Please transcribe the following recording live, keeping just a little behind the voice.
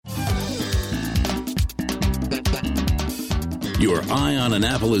Your Eye on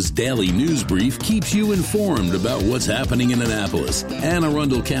Annapolis daily news brief keeps you informed about what's happening in Annapolis, Anne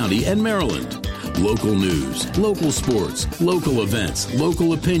Arundel County, and Maryland. Local news, local sports, local events,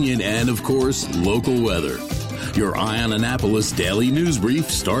 local opinion, and, of course, local weather. Your Eye on Annapolis daily news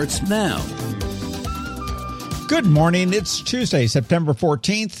brief starts now. Good morning. It's Tuesday, September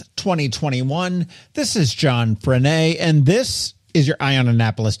 14th, 2021. This is John Frenaye, and this is your Eye on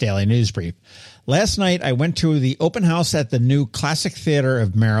Annapolis daily news brief. Last night, I went to the open house at the new Classic Theater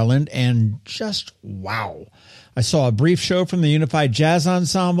of Maryland, and just wow. I saw a brief show from the Unified Jazz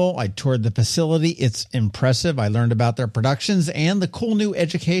Ensemble. I toured the facility. It's impressive. I learned about their productions and the cool new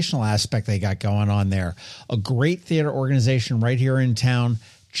educational aspect they got going on there. A great theater organization right here in town.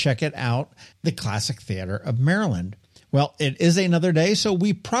 Check it out, the Classic Theater of Maryland. Well, it is another day, so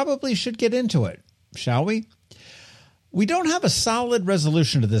we probably should get into it, shall we? We don't have a solid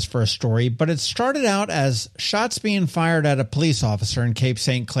resolution to this first story, but it started out as shots being fired at a police officer in Cape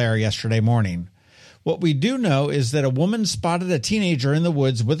St. Clair yesterday morning. What we do know is that a woman spotted a teenager in the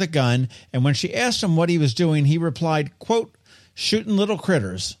woods with a gun, and when she asked him what he was doing, he replied, quote, "shooting little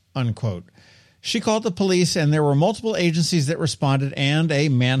critters," unquote. She called the police, and there were multiple agencies that responded, and a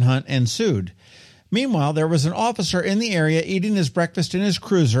manhunt ensued. Meanwhile, there was an officer in the area eating his breakfast in his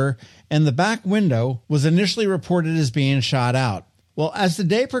cruiser, and the back window was initially reported as being shot out. Well, as the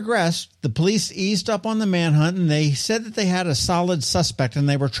day progressed, the police eased up on the manhunt, and they said that they had a solid suspect and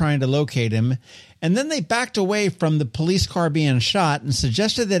they were trying to locate him. And then they backed away from the police car being shot and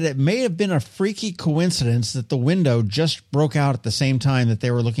suggested that it may have been a freaky coincidence that the window just broke out at the same time that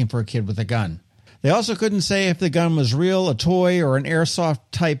they were looking for a kid with a gun. They also couldn't say if the gun was real, a toy, or an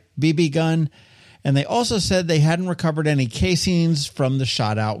airsoft-type BB gun. And they also said they hadn't recovered any casings from the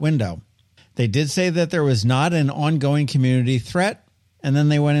shot-out window. They did say that there was not an ongoing community threat, and then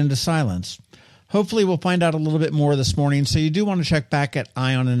they went into silence. Hopefully we'll find out a little bit more this morning, so you do want to check back at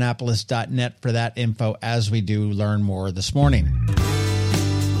eyeonannapolis.net for that info as we do learn more this morning.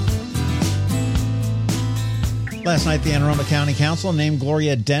 Last night, the Anne Arundel County Council named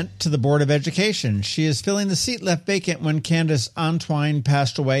Gloria Dent to the Board of Education. She is filling the seat left vacant when Candace Antwine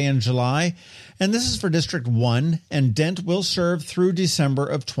passed away in July, and this is for District 1, and Dent will serve through December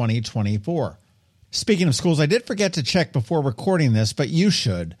of 2024. Speaking of schools, I did forget to check before recording this, but you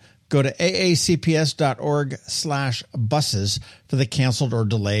should. Go to aacps.org/buses for the canceled or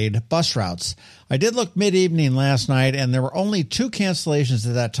delayed bus routes. I did look mid-evening last night, and there were only 2 cancellations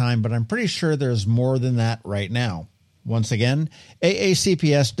at that time, but I'm pretty sure there's more than that right now. Once again,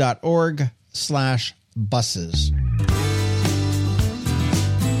 aacps.org/buses.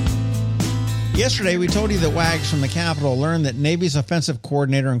 Yesterday, we told you that Wags from the Capitol learned that Navy's offensive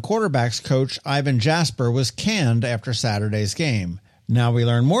coordinator and quarterbacks coach Ivan Jasper was canned after Saturday's game. Now we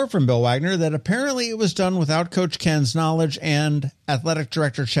learn more from Bill Wagner that apparently it was done without Coach Ken's knowledge, and Athletic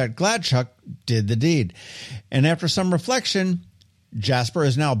Director Chet Gladchuk did the deed. And after some reflection, Jasper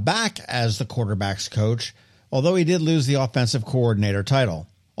is now back as the quarterback's coach, although he did lose the offensive coordinator title.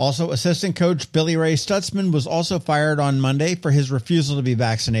 Also, assistant coach Billy Ray Stutzman was also fired on Monday for his refusal to be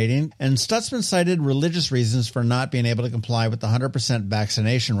vaccinating, and Stutzman cited religious reasons for not being able to comply with the 100%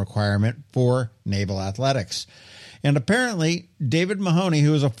 vaccination requirement for naval athletics. And apparently, David Mahoney,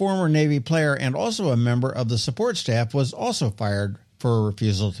 who is a former Navy player and also a member of the support staff, was also fired for a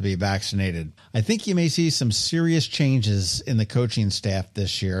refusal to be vaccinated. I think you may see some serious changes in the coaching staff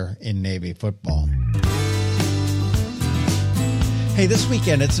this year in Navy football. Hey, this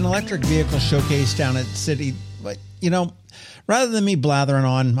weekend, it's an electric vehicle showcase down at City. But, rather than me blathering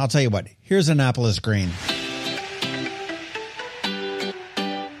on, I'll tell you what, here's Annapolis Green.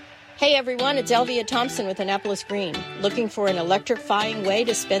 Hey everyone, it's Elvia Thompson with Annapolis Green. Looking for an electrifying way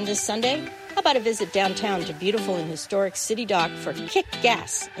to spend this Sunday? How about a visit downtown to beautiful and historic City Dock for Kick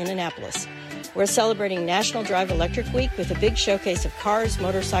Gas in Annapolis? We're celebrating National Drive Electric Week with a big showcase of cars,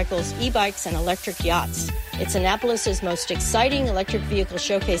 motorcycles, e-bikes, and electric yachts. It's Annapolis' most exciting electric vehicle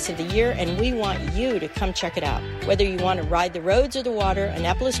showcase of the year, and we want you to come check it out. Whether you want to ride the roads or the water,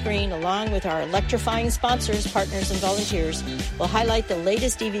 Annapolis Green, along with our electrifying sponsors, partners, and volunteers, will highlight the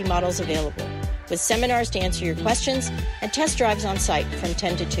latest EV models available, with seminars to answer your questions and test drives on site from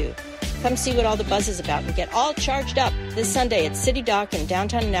 10 to 2. Come see what all the buzz is about and get all charged up this Sunday at City Dock in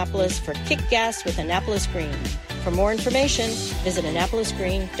downtown Annapolis for Kick Gas with Annapolis Green. For more information, visit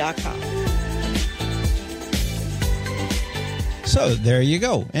AnnapolisGreen.com. So there you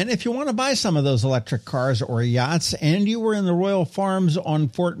go. And if you want to buy some of those electric cars or yachts and you were in the Royal Farms on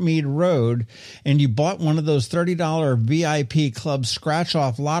Fort Meade Road and you bought one of those $30 VIP Club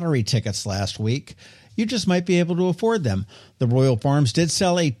scratch-off lottery tickets last week, you just might be able to afford them. The Royal Farms did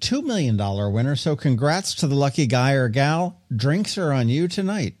sell a $2 million winner, so congrats to the lucky guy or gal. Drinks are on you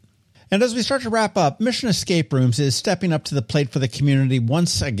tonight. And as we start to wrap up, Mission Escape Rooms is stepping up to the plate for the community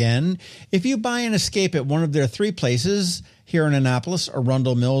once again. If you buy an escape at one of their 3 places, here in Annapolis,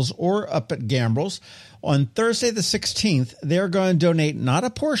 Arundel Mills, or up at Gambrills, on Thursday the 16th, they're going to donate not a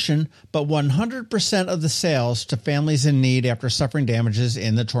portion, but 100% of the sales to families in need after suffering damages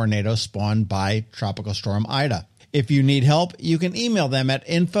in the tornado spawned by Tropical Storm Ida. If you need help, you can email them at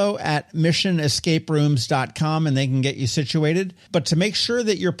info@missionescaperooms.com and they can get you situated. But to make sure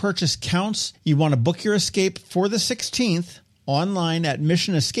that your purchase counts, you want to book your escape for the 16th online at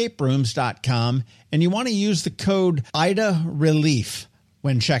missionescaperooms.com, and you want to use the code IDA RELIEF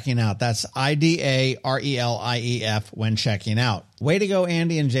when checking out. That's IDARELIEF when checking out. Way to go,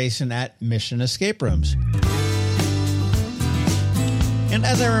 Andy and Jason at Mission Escape Rooms. And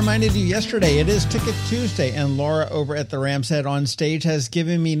as I reminded you yesterday, it is Ticket Tuesday, and Laura over at the Ram's Head on Stage has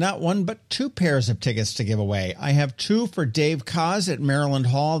given me not 1, but 2 pairs of tickets to give away. I have 2 for Dave Koz at Maryland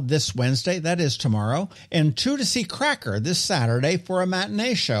Hall this Wednesday, that is tomorrow, and 2 to see Cracker this Saturday for a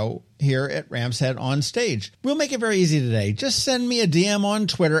matinee show here at Ram's Head on Stage. We'll make it very easy today. Just send me a DM on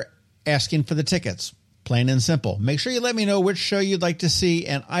Twitter asking for the tickets. Plain and simple. Make sure you let me know which show you'd like to see,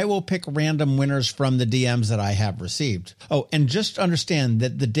 and I will pick random winners from the DMs that I have received. Oh, and just understand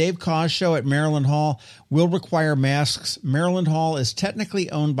that the Dave Koz show at Maryland Hall will require masks. Maryland Hall is technically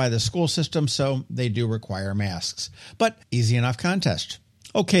owned by the school system, so they do require masks. But easy enough contest.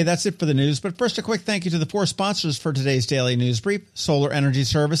 Okay, that's it for the news, but first a quick thank you to the 4 sponsors for today's Daily News Brief: Solar Energy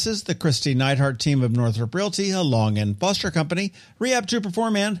Services, the Christy Neidhart team of Northrop Realty, Long and Foster Company, Rehab 2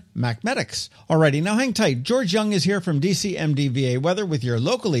 Perform, and MacMedics. Alrighty, now hang tight. George Young is here from DCMDVA Weather with your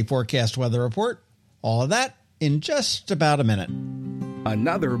locally forecast weather report. All of that in just about a minute.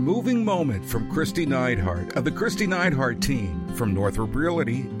 Another moving moment from Christy Neidhart of the Christy Neidhart team from Northrop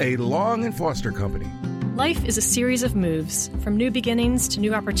Realty, Long and Foster Company. Life is a series of moves, from new beginnings to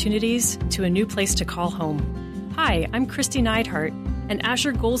new opportunities to a new place to call home. Hi, I'm Christy Neidhart, and as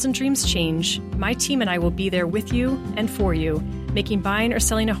your goals and dreams change, my team and I will be there with you and for you, making buying or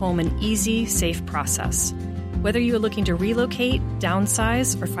selling a home an easy, safe process. Whether you are looking to relocate,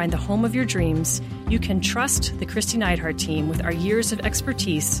 downsize, or find the home of your dreams, you can trust the Christy Neidhart team with our years of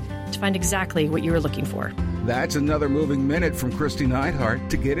expertise to find exactly what you are looking for. That's another moving minute from Christy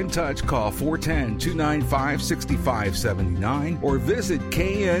Neidhart. To get in touch, call 410-295-6579 or visit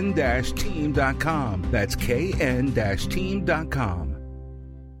kn-team.com. That's kn-team.com.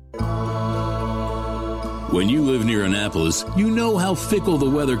 When you live near Annapolis, you know how fickle the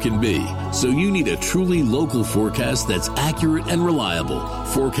weather can be. So you need a truly local forecast that's accurate and reliable.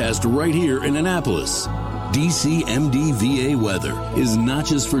 Forecast right here in Annapolis. DCMDVA Weather is not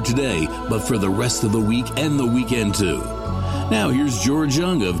just for today, but for the rest of the week and the weekend too. Now here's George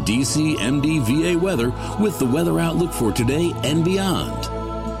Young of DCMDVA Weather with the weather outlook for today and beyond.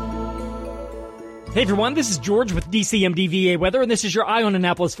 Hey everyone, this is George with DCMDVA Weather, and this is your Eye on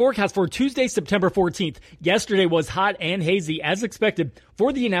Annapolis forecast for Tuesday, September 14th. Yesterday was hot and hazy as expected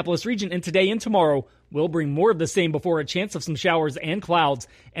for the Annapolis region, and today and tomorrow will bring more of the same before a chance of some showers and clouds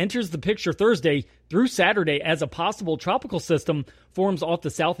enters the picture Thursday through Saturday as a possible tropical system forms off the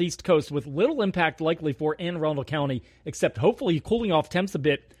southeast coast with little impact likely for Anne Arundel County, except hopefully cooling off temps a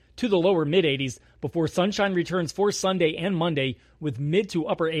bit to the lower mid-80s before sunshine returns for Sunday and Monday with mid to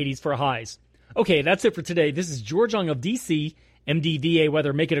upper 80s for highs. Okay, that's it for today. This is George Young of DC MDVA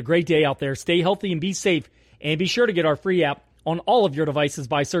Weather. Make it a great day out there. Stay healthy and be safe. And be sure to get our free app on all of your devices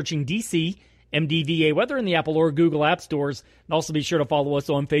by searching DC MDVA Weather in the Apple or Google App Stores. And also be sure to follow us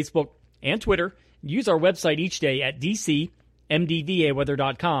on Facebook and Twitter. Use our website each day at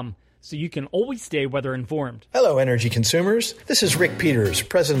dcmdvaweather.com. so you can always stay weather informed. Hello, energy consumers. This is Rick Peters,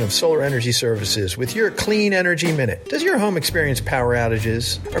 president of Solar Energy Services, with your Clean Energy Minute. Does your home experience power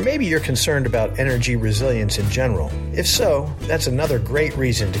outages? Or maybe you're concerned about energy resilience in general? If so, that's another great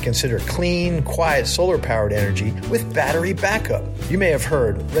reason to consider clean, quiet solar-powered energy with battery backup. You may have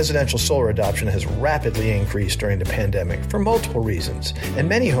heard residential solar adoption has rapidly increased during the pandemic for multiple reasons, and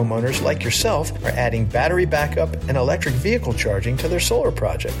many homeowners, like yourself, are adding battery backup and electric vehicle charging to their solar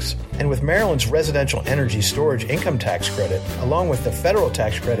projects. And with Maryland's residential energy storage income tax credit, along with the federal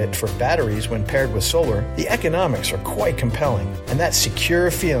tax credit for batteries when paired with solar, the economics are quite compelling, and that secure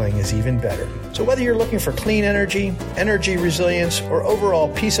feeling is even better. So whether you're looking for clean energy, energy resilience, or overall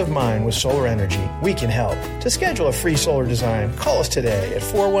peace of mind with solar energy, we can help. To schedule a free solar design, call us today at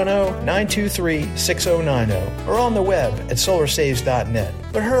 410-923-6090 or on the web at solarsaves.net.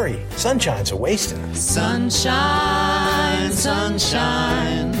 But hurry, sunshine's a-wasting. Sunshine,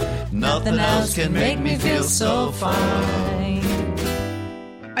 sunshine, Nothing else can make me feel so fine.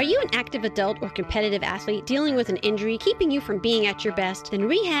 Are you an active adult or competitive athlete dealing with an injury keeping you from being at your best? Then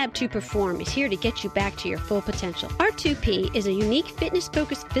Rehab to Perform is here to get you back to your full potential. R2P is a unique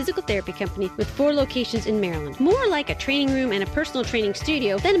fitness-focused physical therapy company with 4 locations in Maryland. More like a training room and a personal training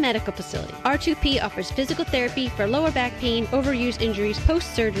studio than a medical facility. R2P offers physical therapy for lower back pain, overuse injuries,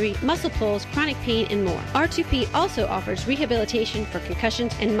 post-surgery, muscle pulls, chronic pain, and more. R2P also offers rehabilitation for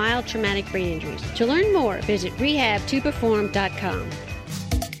concussions and mild traumatic brain injuries. To learn more, visit rehabtoperform.com.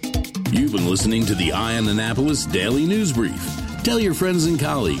 You've been listening to the Eye on Annapolis Daily News Brief. Tell your friends and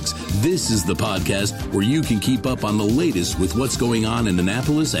colleagues, this is the podcast where you can keep up on the latest with what's going on in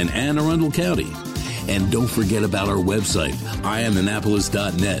Annapolis and Anne Arundel County. And don't forget about our website,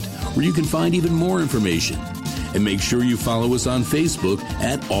 eyeonannapolis.net, where you can find even more information. And make sure you follow us on Facebook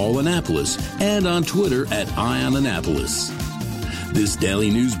at All Annapolis and on Twitter at Eye on Annapolis. This Daily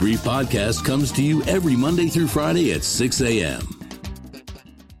News Brief podcast comes to you every Monday through Friday at 6 a.m.